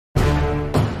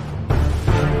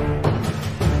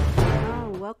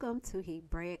Welcome to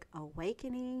Hebraic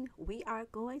Awakening. We are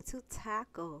going to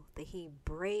tackle the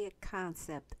Hebraic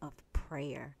concept of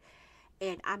prayer.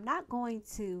 And I'm not going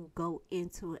to go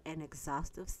into an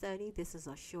exhaustive study. This is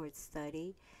a short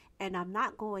study. And I'm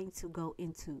not going to go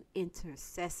into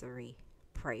intercessory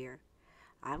prayer.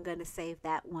 I'm going to save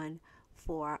that one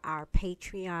for our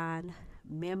Patreon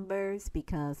members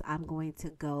because I'm going to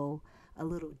go a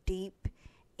little deep.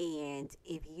 And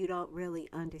if you don't really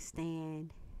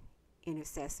understand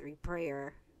intercessory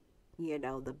prayer,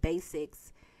 the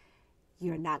basics,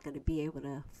 you're not going to be able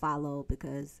to follow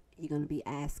because you're going to be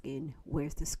asking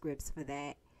where's the scripts for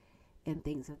that and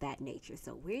things of that nature.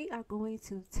 So we are going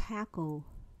to tackle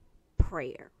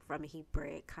prayer from a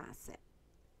Hebraic concept.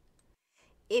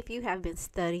 If you have been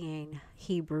studying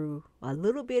Hebrew, a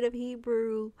little bit of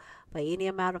Hebrew for any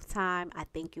amount of time, I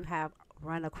think you have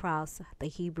run across the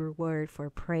Hebrew word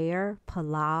for prayer,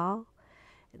 palal.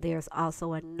 There's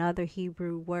also another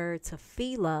Hebrew word,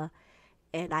 tefillah,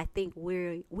 and I think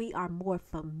we are more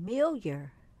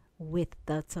familiar with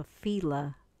the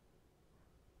tefillah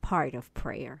part of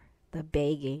prayer, the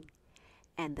begging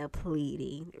and the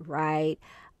pleading, right?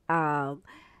 We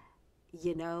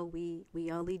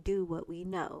only do what we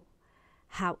know.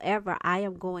 However, I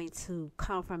am going to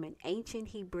come from an ancient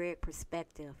Hebraic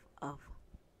perspective of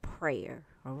prayer,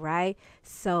 all right?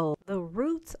 So the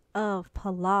roots of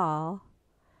palal,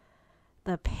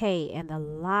 the pay and the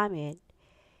lamed,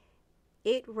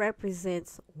 it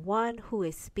represents one who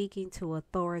is speaking to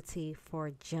authority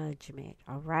for judgment.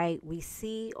 All right. We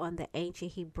see on the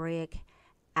ancient Hebraic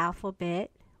alphabet,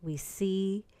 we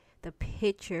see the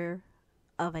picture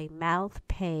of a mouth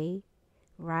pay,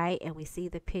 right? And we see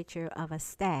the picture of a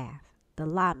staff, the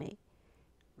lamed.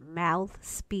 Mouth,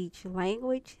 speech,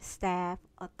 language, staff,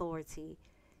 authority,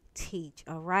 teach.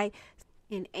 All right.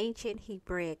 In ancient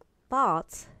Hebraic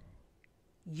thoughts,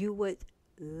 you would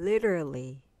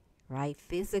literally, right,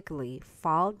 physically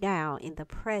fall down in the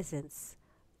presence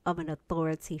of an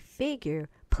authority figure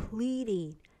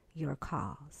pleading your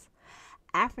cause.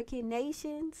 African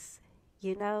nations,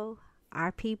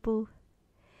 our people,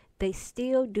 they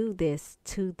still do this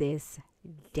to this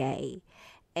day.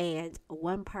 And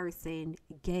one person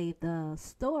gave the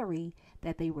story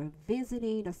that they were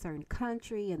visiting a certain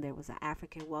country and there was an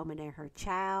African woman and her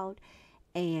child.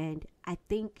 And I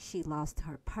think she lost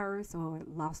her purse or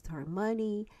lost her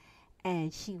money.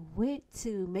 And she went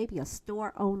to maybe a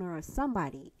store owner or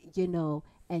somebody,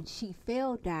 and she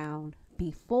fell down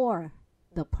before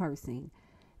the person,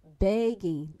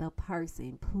 begging the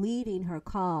person, pleading her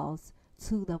cause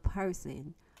to the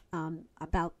person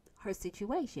about her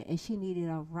situation. And she needed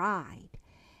a ride.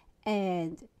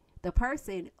 And the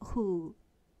person who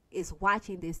is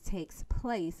watching this takes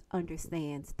place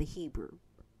understands the Hebrew.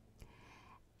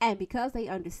 And because they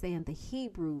understand the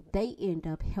Hebrew, they end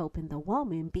up helping the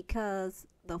woman because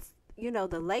the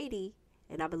lady,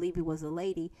 and I believe it was a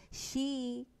lady,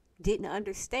 she didn't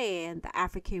understand the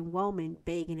African woman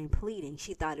begging and pleading.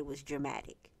 She thought it was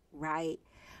dramatic, right?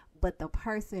 But the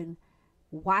person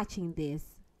watching this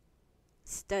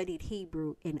studied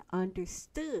Hebrew and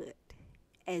understood.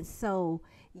 And so,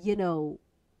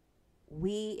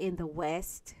 we in the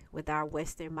West, with our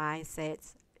Western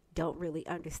mindsets, don't really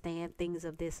understand things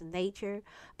of this nature.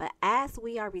 But as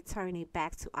we are returning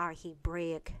back to our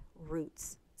Hebraic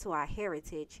roots, to our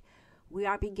heritage, we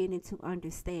are beginning to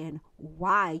understand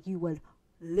why you would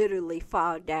literally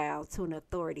fall down to an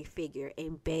authority figure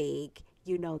and beg.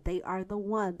 They are the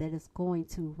one that is going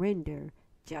to render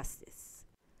justice.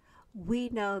 We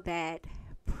know that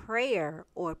prayer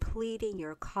or pleading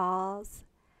your cause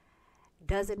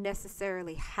doesn't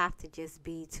necessarily have to just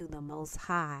be to the Most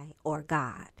High or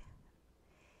God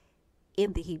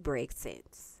in the Hebraic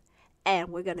sense. And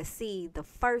we're going to see the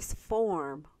first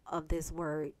form of this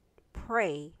word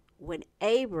pray when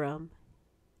Abram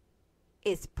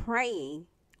is praying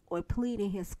or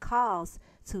pleading his cause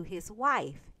to his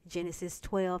wife, Genesis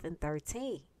 12 and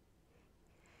 13.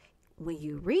 When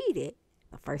you read it,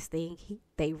 the first thing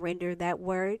they render that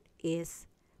word is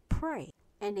pray.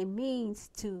 And it means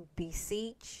to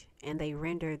beseech, and they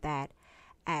render that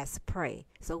as pray.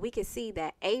 So we can see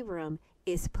that Abram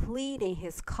is pleading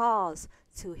his cause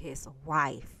to his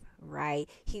wife, right?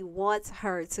 He wants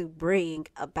her to bring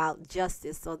about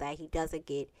justice so that he doesn't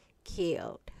get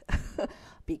killed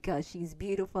because she's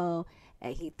beautiful,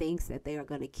 and he thinks that they are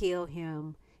going to kill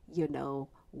him,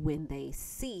 when they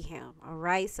see him. All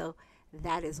right. So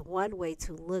that is one way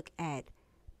to look at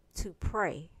to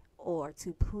pray or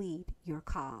to plead your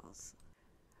cause.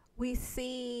 We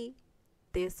see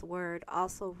this word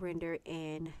also rendered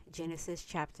in Genesis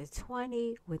chapter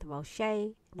 20 with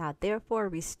Moshe. Now therefore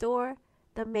restore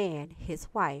the man his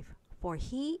wife, for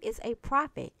he is a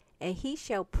prophet, and he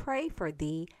shall pray for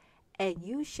thee, and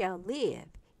you shall live.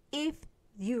 If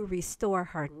you restore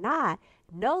her not,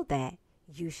 know that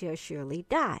you shall surely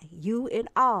die, you and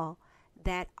all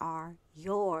that are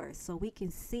yours. So we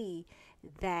can see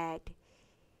that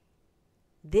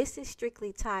this is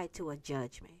strictly tied to a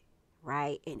judgment,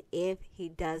 right? And if he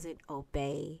doesn't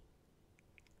obey,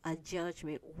 a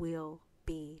judgment will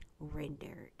be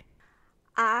rendered.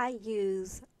 I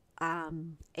use a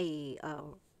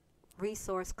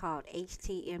resource called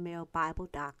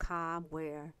HTMLBible.com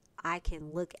where I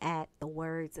can look at the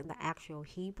words in the actual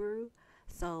Hebrew.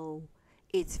 So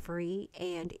it's free,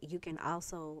 and you can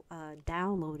also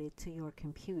download it to your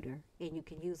computer, and you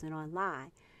can use it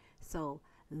online. So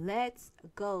let's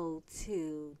go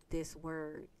to this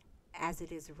word as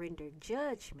it is rendered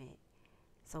judgment.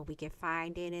 So we can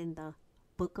find it in the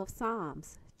book of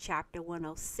Psalms, chapter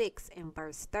 106 and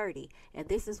verse 30. And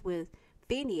this is when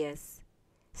Phineas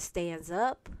stands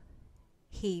up,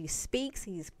 he speaks,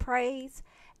 he prays,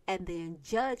 and then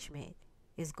judgment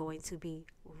is going to be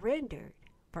rendered.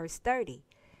 Verse 30.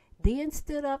 Then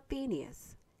stood up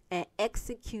Phineas and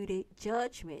executed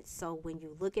judgment. So when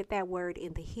you look at that word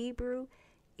in the Hebrew,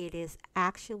 it is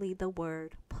actually the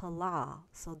word palah.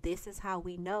 So this is how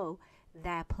we know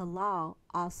that palah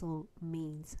also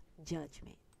means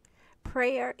judgment.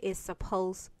 Prayer is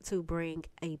supposed to bring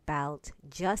about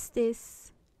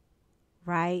justice,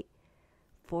 right,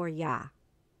 for Yah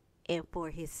and for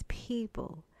his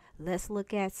people. Let's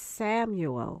look at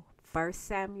Samuel, 1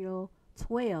 Samuel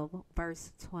 12,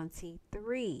 verse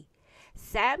 23.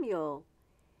 Samuel,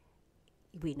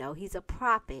 we know he's a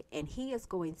prophet, and he is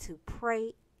going to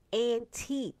pray and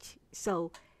teach.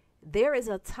 So there is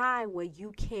a time where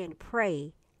you can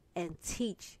pray and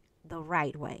teach the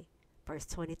right way. Verse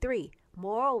 23.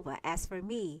 Moreover, as for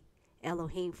me,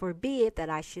 Elohim forbid that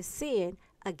I should sin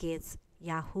against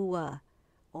Yahuwah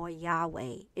or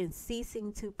Yahweh in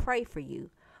ceasing to pray for you,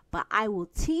 but I will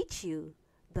teach you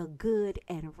the good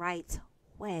and right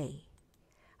way.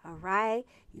 All right,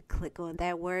 you click on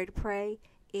that word pray,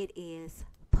 it is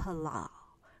palah,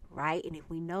 right? And if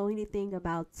we know anything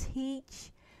about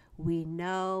teach, we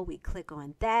know we click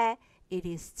on that, it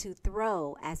is to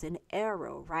throw as an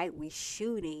arrow, right? We're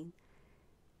shooting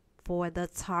for the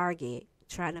target,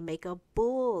 trying to make a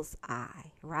bull's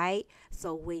eye, right?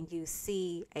 So when you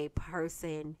see a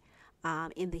person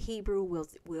in the Hebrew,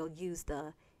 we'll use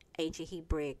the ancient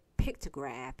Hebraic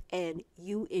pictograph, and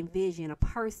you envision a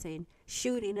person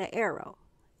shooting an arrow,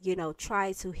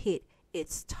 try to hit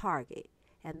its target.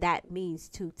 And that means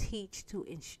to teach, to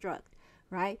instruct,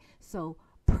 right? So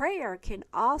prayer can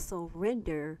also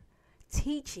render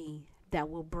teaching that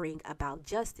will bring about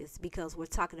justice, because we're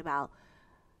talking about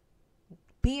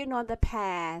being on the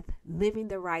path, living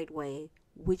the right way,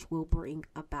 which will bring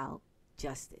about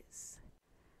justice.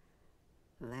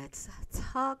 Let's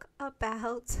talk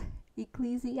about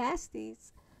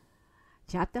Ecclesiastes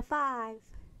chapter 5.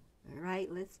 All right,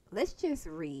 let's just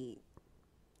read.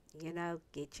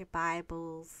 Get your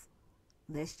Bibles.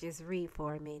 Let's just read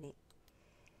for a minute.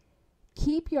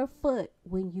 Keep your foot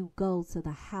when you go to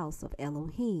the house of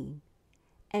Elohim,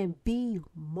 and be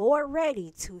more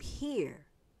ready to hear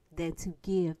than to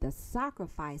give the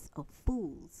sacrifice of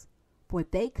fools, for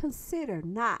they consider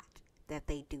not that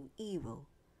they do evil.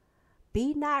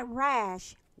 Be not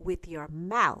rash with your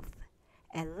mouth,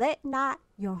 and let not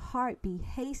your heart be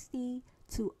hasty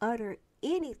to utter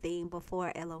anything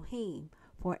before Elohim.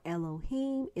 For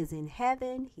Elohim is in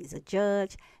heaven, he's a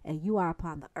judge, and you are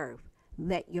upon the earth.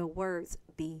 Let your words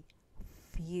be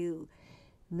few.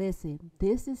 Listen,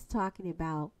 this is talking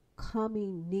about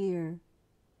coming near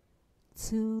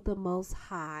to the Most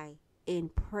High in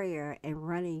prayer and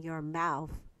running your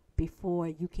mouth before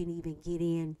you can even get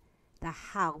in the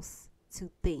house to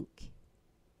think.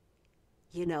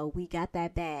 We got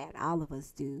that bad. All of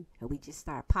us do. And we just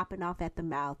start popping off at the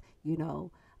mouth,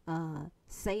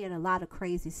 saying a lot of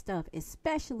crazy stuff,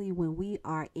 especially when we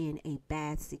are in a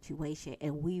bad situation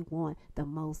and we want the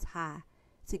Most High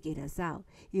to get us out.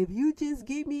 If you just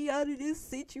get me out of this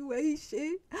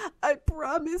situation, I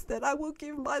promise that I will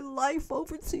give my life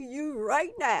over to you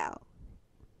right now.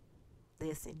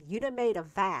 Listen, you done made a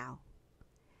vow.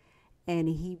 And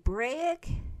Hebraic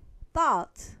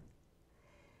thought,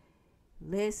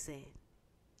 listen,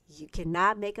 you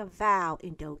cannot make a vow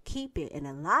and don't keep it. And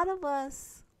a lot of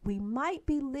us, we might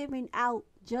be living out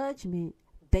judgment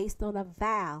based on a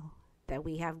vow that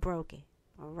we have broken.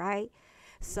 All right?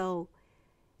 So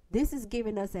this is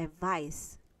giving us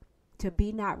advice to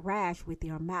be not rash with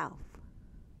your mouth,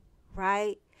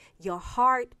 right? Your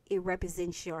heart, it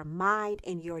represents your mind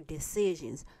and your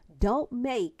decisions. Don't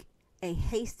make a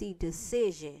hasty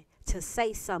decision to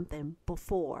say something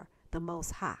before the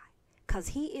Most High, because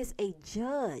He is a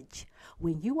judge.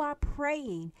 When you are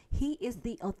praying, He is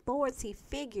the authority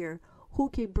figure who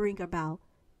can bring about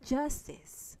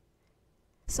justice.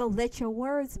 So let your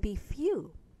words be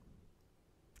few,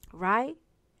 right?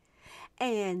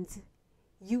 And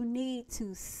you need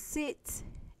to sit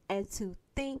and to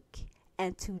think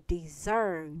and to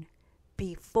discern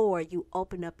before you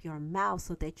open up your mouth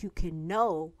so that you can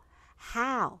know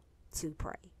how to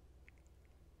pray.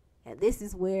 And this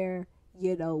is where,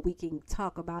 we can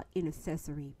talk about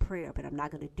intercessory prayer, but I'm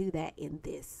not going to do that in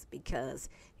this, because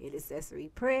intercessory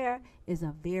prayer is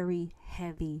a very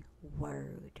heavy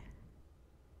word.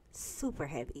 Super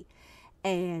heavy.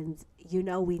 And,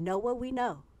 we know what we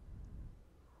know.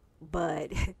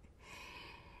 But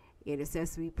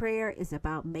intercessory prayer is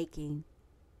about making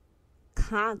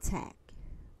contact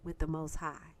with the Most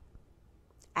High.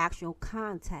 Actual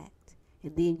contact.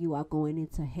 And then you are going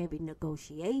into heavy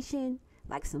negotiation,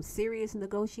 like some serious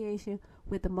negotiation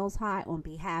with the Most High on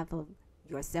behalf of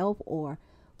yourself or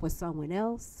for someone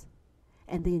else.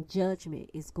 And then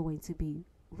judgment is going to be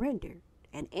rendered.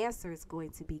 An answer is going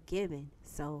to be given.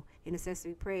 So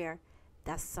intercessory prayer,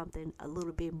 that's something a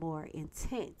little bit more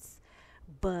intense.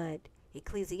 But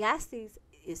Ecclesiastes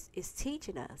is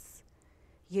teaching us,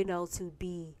 to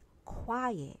be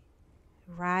quiet,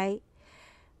 right?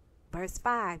 Verse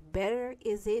 5, better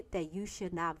is it that you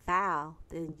should not vow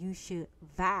than you should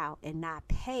vow and not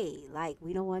pay. Like,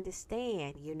 we don't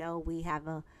understand,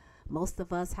 most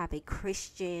of us have a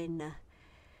Christian,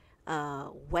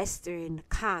 Western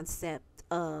concept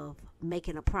of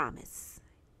making a promise.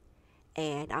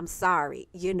 And I'm sorry,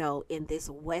 in this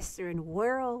Western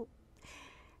world,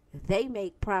 they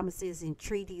make promises and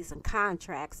treaties and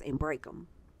contracts and break them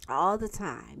all the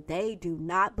time. They do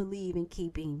not believe in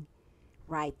keeping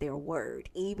their word.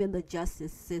 Even the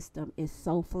justice system is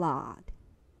so flawed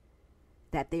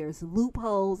that there's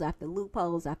loopholes after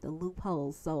loopholes after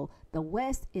loopholes. So the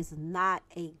West is not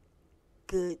a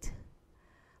good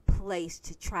place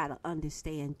to try to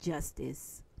understand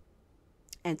justice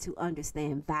and to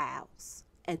understand vows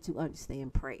and to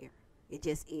understand prayer. It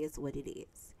just is what it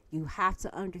is. You have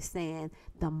to understand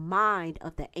the mind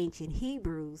of the ancient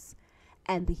Hebrews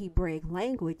and the Hebraic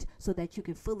language so that you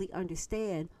can fully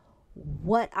understand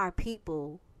what our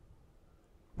people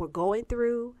were going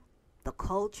through, the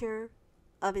culture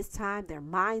of its time, their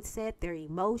mindset, their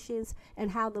emotions,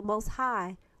 and how the Most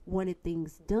High wanted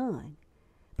things done.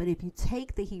 But if you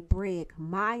take the Hebraic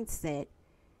mindset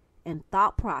and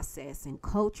thought process and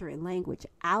culture and language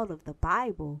out of the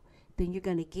Bible, then you're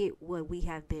going to get what we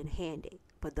have been handed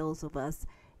for those of us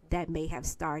that may have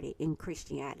started in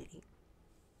Christianity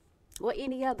or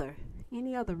any other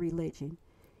religion.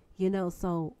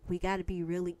 So we got to be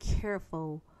really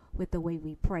careful with the way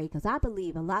we pray, because I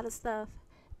believe a lot of stuff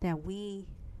that we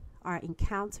are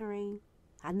encountering,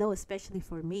 I know especially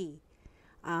for me,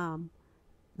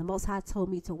 the Most High told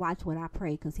me to watch what I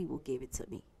pray, because He will give it to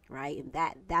me, right? And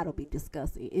that'll be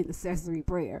discussing intercessory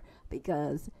prayer,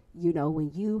 because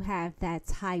when you have that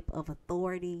type of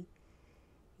authority,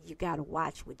 you got to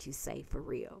watch what you say for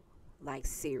real, like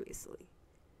seriously.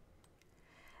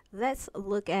 Let's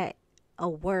look at a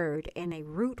word and a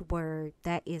root word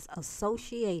that is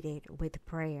associated with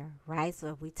prayer, right? So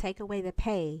if we take away the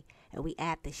pay and we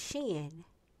add the shin,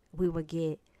 we will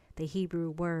get the Hebrew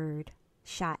word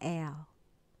sha'el,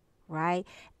 right?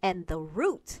 And the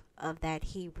root of that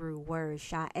Hebrew word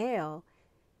sha'el,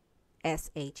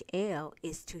 S-H-L,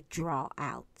 is to draw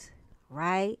out,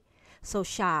 right? So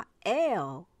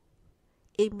sha'el,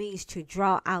 it means to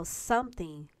draw out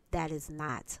something that is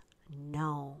not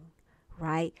known,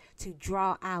 right? To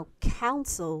draw out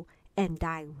counsel and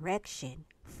direction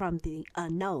from the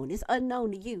unknown. It's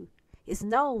unknown to you. It's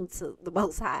known to the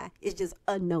Most High. It's just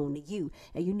unknown to you.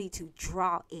 And you need to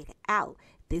draw it out.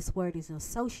 This word is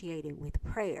associated with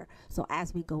prayer. So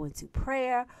as we go into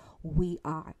prayer, we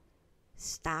are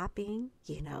stopping,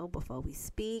 before we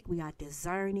speak. We are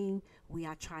discerning. We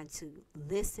are trying to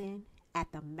listen at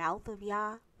the mouth of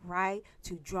Yah, right?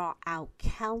 To draw out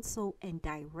counsel and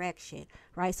direction,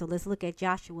 right? So let's look at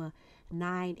Joshua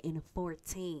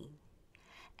 9:14.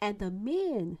 And the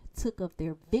men took of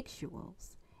their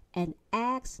victuals and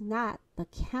asked not the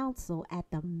counsel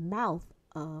at the mouth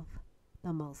of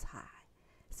the Most High.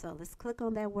 So let's click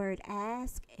on that word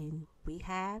ask, and we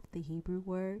have the Hebrew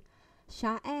word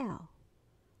sha'el,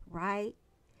 right?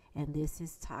 And this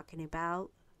is talking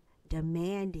about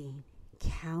demanding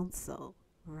counsel,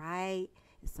 right?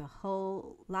 It's a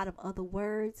whole lot of other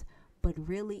words, but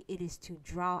really it is to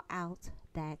draw out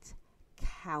that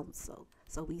counsel.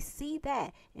 So we see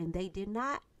that, and they did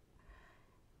not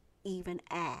even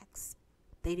ask.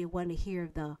 They didn't want to hear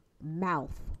the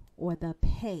mouth or the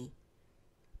pay,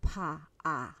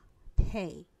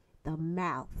 the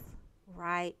mouth,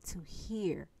 right? To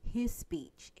hear his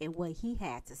speech and what he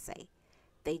had to say.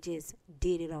 They just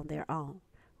did it on their own,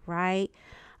 right?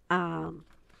 Shaul,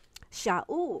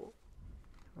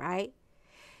 right?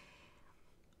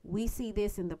 We see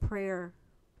this in the prayer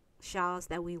shawls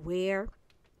that we wear.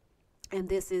 And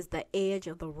this is the edge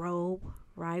of the robe,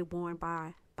 right? Worn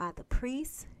by the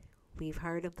priests. We've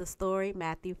heard of the story,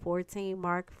 Matthew 14,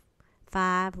 Mark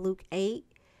 5, Luke 8.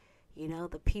 You know,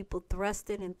 the people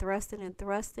thrusting and thrusting and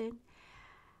thrusting.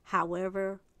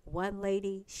 However, one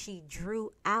lady, she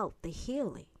drew out the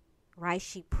healing, right?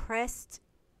 She pressed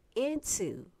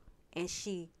into and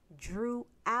she drew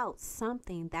out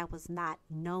something that was not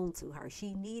known to her.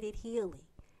 She needed healing.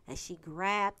 And she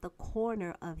grabbed the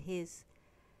corner of his,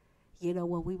 you know,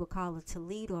 what we would call a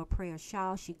tallit or a prayer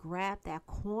shawl. She grabbed that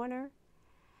corner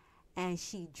and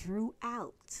she drew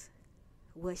out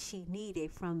what she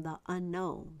needed from the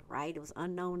unknown, right? It was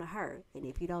unknown to her. And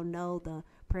if you don't know, the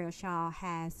prayer shawl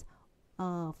has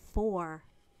 4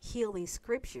 healing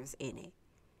scriptures in it,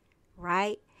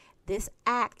 right? This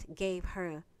act gave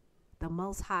her the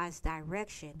Most High's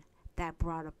direction that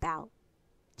brought about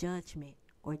judgment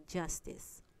or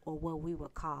justice, or what we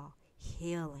would call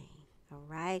healing. All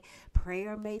right.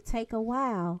 Prayer may take a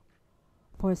while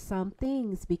for some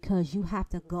things because you have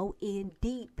to go in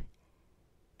deep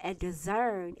and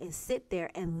discern and sit there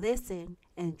and listen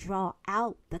and draw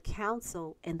out the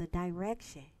counsel and the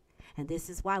direction. And this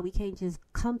is why we can't just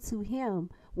come to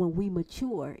him when we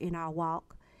mature in our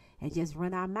walk and just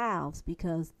run our mouths,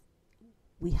 because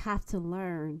we have to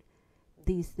learn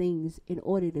these things in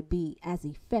order to be as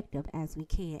effective as we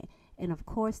can. And of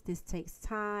course, this takes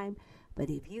time. But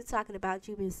if you're talking about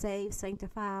you've been saved,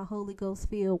 sanctified, Holy Ghost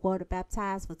filled, water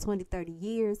baptized for 20, 30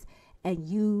 years, and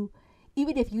you,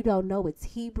 even if you don't know it's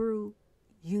Hebrew,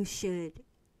 you should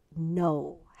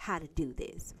know how to do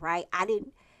this, right? I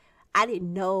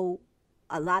didn't know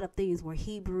a lot of things were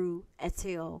Hebrew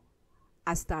until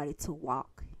I started to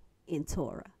walk in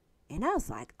Torah. And I was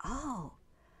like, oh,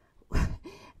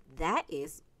 that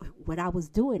is what I was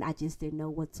doing. I just didn't know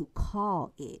what to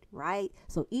call it, right?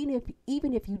 So even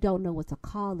if you don't know what to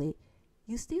call it,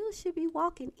 you still should be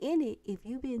walking in it if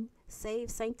you've been saved,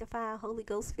 sanctified, Holy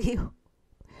Ghost filled,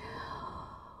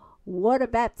 water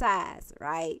baptized,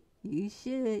 right? You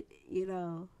should,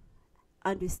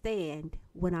 understand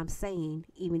what I'm saying,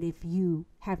 even if you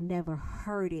have never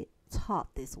heard it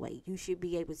taught this way. You should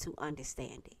be able to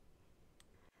understand it.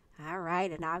 All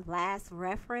right, and our last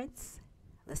reference,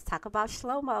 let's talk about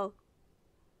Shlomo.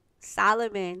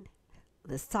 Solomon,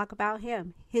 let's talk about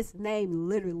him. His name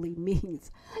literally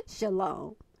means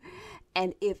shalom.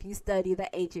 And if you study the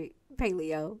ancient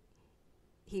Paleo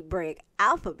Hebraic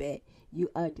alphabet,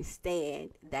 you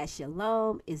understand that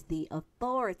shalom is the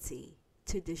authority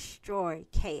to destroy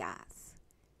chaos,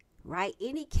 right?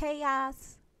 Any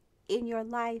chaos in your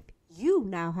life, you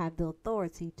now have the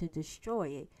authority to destroy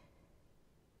it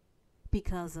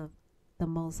because of the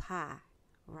Most High,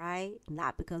 right?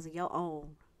 Not because of your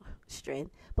own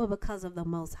strength, but because of the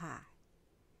Most High.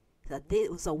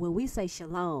 So when we say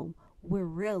shalom, we're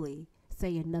really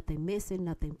saying nothing missing,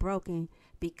 nothing broken,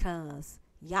 because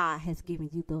Yah has given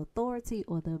you the authority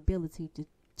or the ability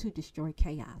to destroy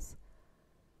chaos.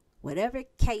 Whatever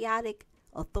chaotic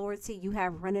authority you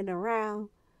have running around,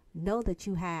 know that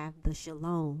you have the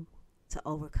shalom to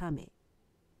overcome it,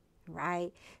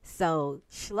 right? So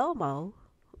Shlomo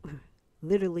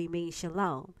literally means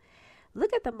shalom.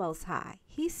 Look at the Most High.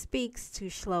 He speaks to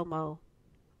Shlomo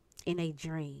in a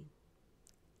dream,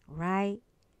 right?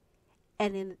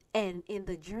 And in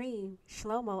the dream,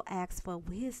 Shlomo asks for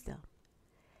wisdom.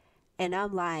 And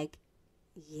I'm like,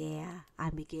 yeah,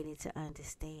 I'm beginning to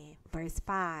understand. Verse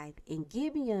 5, in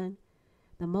Gibeon,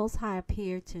 the Most High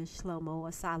appeared to Shlomo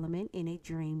or Solomon in a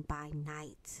dream by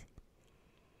night.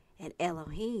 And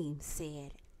Elohim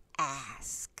said,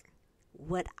 ask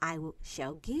what I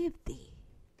shall give thee.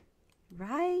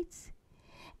 Right?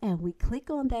 And we click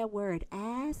on that word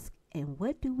ask, and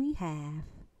what do we have?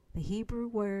 The Hebrew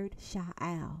word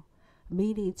sha'al,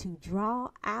 meaning to draw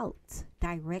out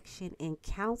direction and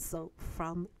counsel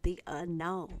from the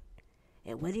unknown.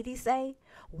 And what did he say?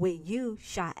 When you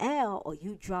sha'al, or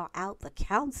you draw out the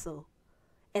counsel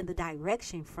and the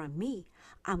direction from me,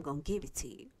 I'm going to give it to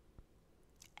you.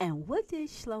 And what did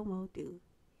Shlomo do?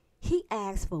 He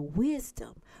asked for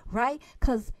wisdom, right?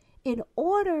 Because in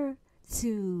order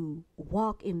to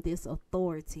walk in this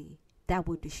authority that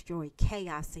will destroy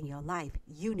chaos in your life,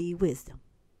 you need wisdom.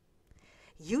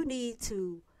 You need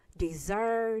to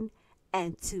discern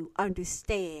and to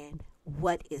understand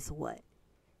what is what.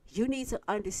 You need to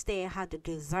understand how to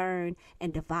discern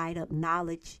and divide up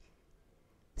knowledge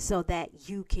so that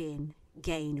you can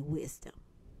gain wisdom.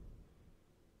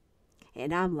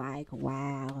 And I'm like,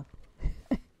 wow.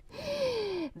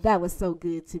 That was so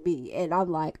good to me. And I'm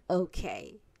like,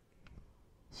 okay.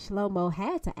 Shlomo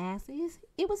had to ask.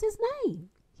 It was his name.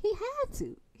 He had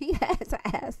to. He had to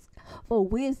ask for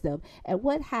wisdom. And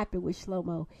what happened with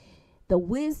Shlomo? The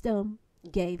wisdom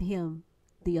gave him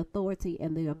the authority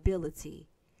and the ability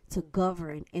to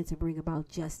govern and to bring about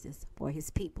justice for his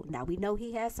people. Now, we know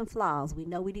he had some flaws. We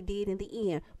know what he did in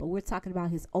the end, but we're talking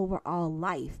about his overall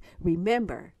life.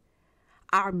 Remember,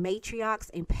 our matriarchs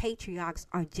and patriarchs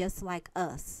are just like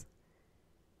us.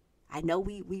 I know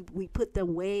we put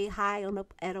them way high on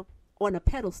a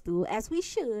pedestal, as we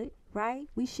should, right?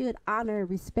 We should honor and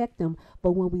respect them.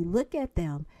 But when we look at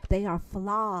them, they are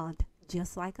flawed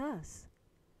just like us.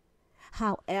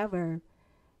 However,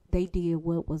 they did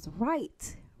what was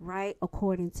right,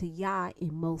 according to Yah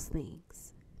in most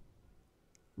things.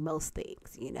 Most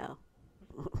things, you know.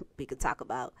 We could talk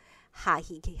about how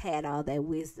he had all that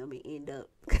wisdom and end up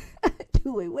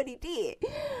doing what he did.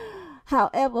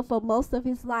 However, for most of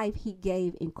his life, he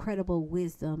gave incredible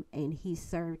wisdom and he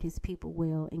served his people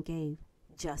well and gave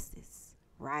justice,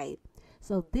 right?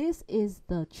 So this is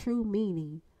the true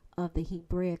meaning of the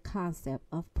Hebraic concept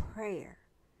of prayer.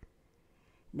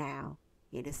 Now,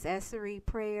 intercessory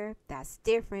prayer, that's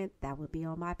different. That would be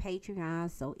on my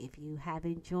Patreon. So if you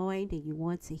haven't joined and you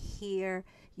want to hear,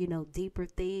 deeper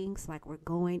things, like we're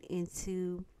going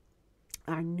into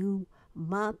our new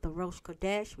month, the Rosh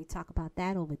Chodesh, we talk about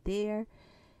that over there.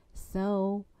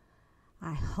 So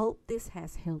I hope this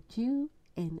has helped you.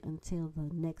 And until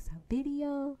the next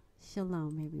video,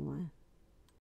 shalom, everyone.